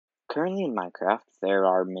Currently in Minecraft, there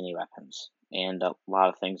are many weapons, and a lot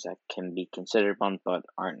of things that can be considered one but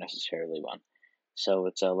aren't necessarily one. So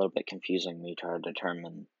it's a little bit confusing me to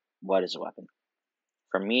determine what is a weapon.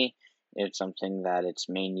 For me, it's something that its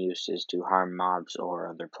main use is to harm mobs or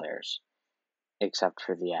other players, except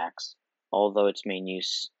for the axe. Although its main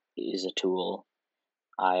use is a tool,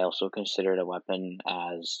 I also consider it a weapon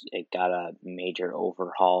as it got a major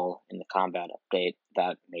overhaul in the combat update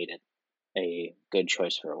that made it a good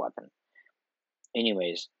choice for a weapon.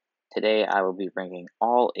 Anyways, today I will be ranking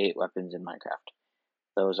all 8 weapons in Minecraft.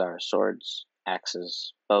 Those are swords,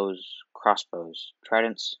 axes, bows, crossbows,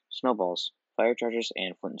 tridents, snowballs, fire chargers,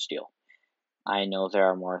 and flint and steel. I know there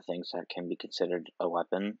are more things that can be considered a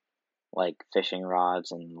weapon, like fishing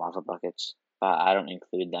rods and lava buckets, but I don't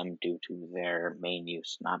include them due to their main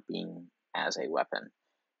use not being as a weapon.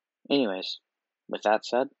 Anyways, with that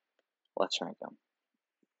said, let's rank them.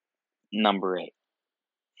 Number 8,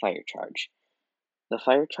 fire charge. The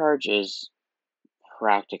fire charge is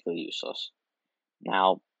practically useless.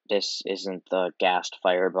 Now, this isn't the Ghast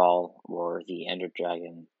Fireball or the Ender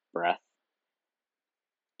Dragon Breath.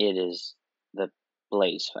 It is the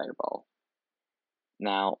Blaze Fireball.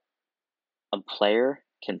 Now, a player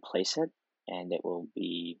can place it, and it will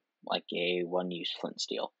be like a one-use flint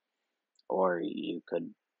steel. Or you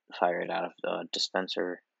could fire it out of the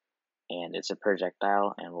dispenser, and it's a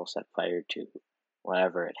projectile and will set fire to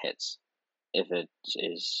whatever it hits, if it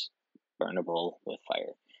is burnable with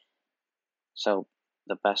fire. So,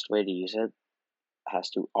 the best way to use it has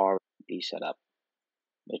to already be set up,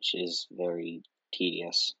 which is very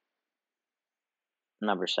tedious.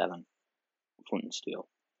 Number 7, flint and steel.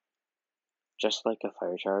 Just like a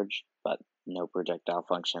fire charge, but no projectile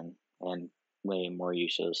function, and way more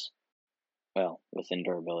uses, well, within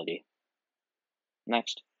durability.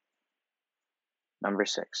 Next, number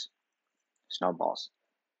 6, snowballs.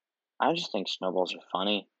 I just think snowballs are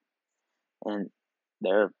funny, and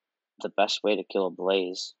they're the best way to kill a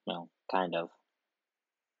blaze, well, kind of.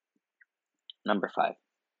 Number 5,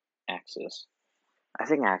 axes. I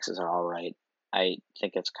think axes are alright. I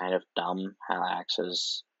think it's kind of dumb how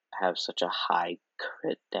axes have such a high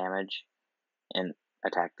crit damage and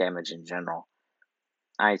attack damage in general.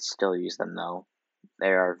 I still use them though. They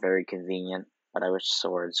are very convenient, but I wish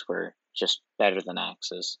swords were just better than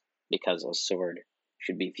axes, because a sword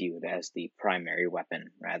should be viewed as the primary weapon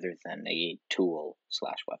rather than a tool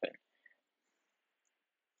slash weapon.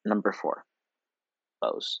 Number 4,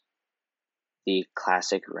 bows. The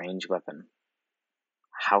classic range weapon.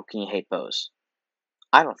 How can you hate bows?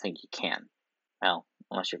 I don't think you can. Well,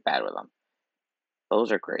 unless you're bad with them.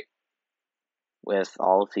 Bows are great. With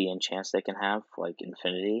all of the enchants they can have, like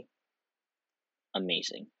infinity,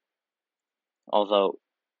 amazing. Although,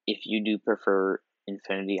 if you do prefer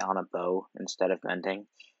infinity on a bow instead of mending,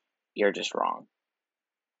 you're just wrong.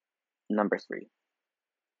 Number 3,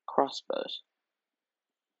 crossbows.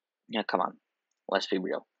 Now, come on, let's be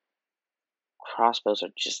real. Crossbows are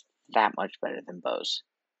just that much better than bows.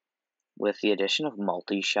 With the addition of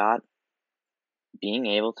multi-shot, being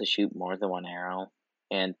able to shoot more than one arrow,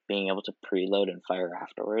 and being able to preload and fire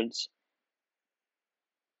afterwards,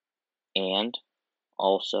 and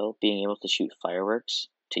also being able to shoot fireworks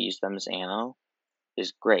to use them as ammo,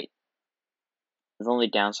 is great. The only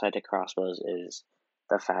downside to crossbows is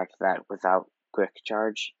the fact that without quick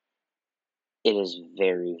charge, it is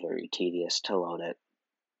very, very tedious to load it.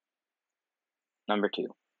 Number 2,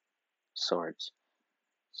 swords.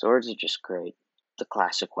 Swords are just great. The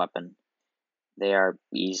classic weapon. They are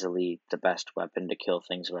easily the best weapon to kill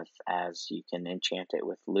things with, as you can enchant it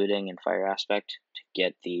with looting and fire aspect to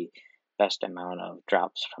get the best amount of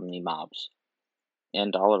drops from the mobs.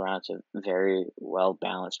 And all around, it's a very well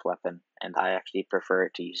balanced weapon, and I actually prefer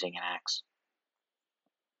it to using an axe.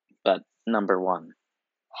 But number 1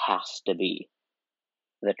 has to be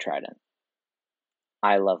the trident.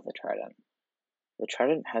 I love the trident. The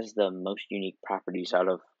trident has the most unique properties out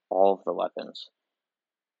of all of the weapons.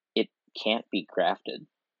 It can't be crafted.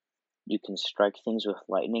 You can strike things with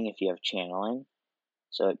lightning if you have channeling,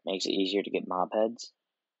 so it makes it easier to get mob heads.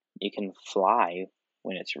 You can fly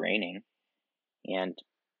when it's raining, and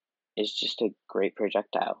it's just a great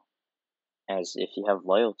projectile, as if you have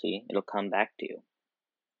loyalty, it'll come back to you.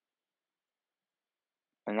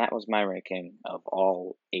 And that was my ranking of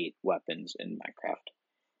all 8 weapons in Minecraft.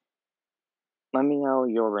 Let me know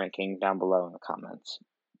your ranking down below in the comments.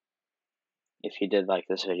 If you did like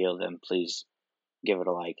this video, then please give it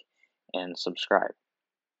a like and subscribe.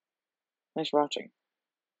 Thanks for watching.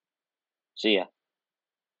 See ya.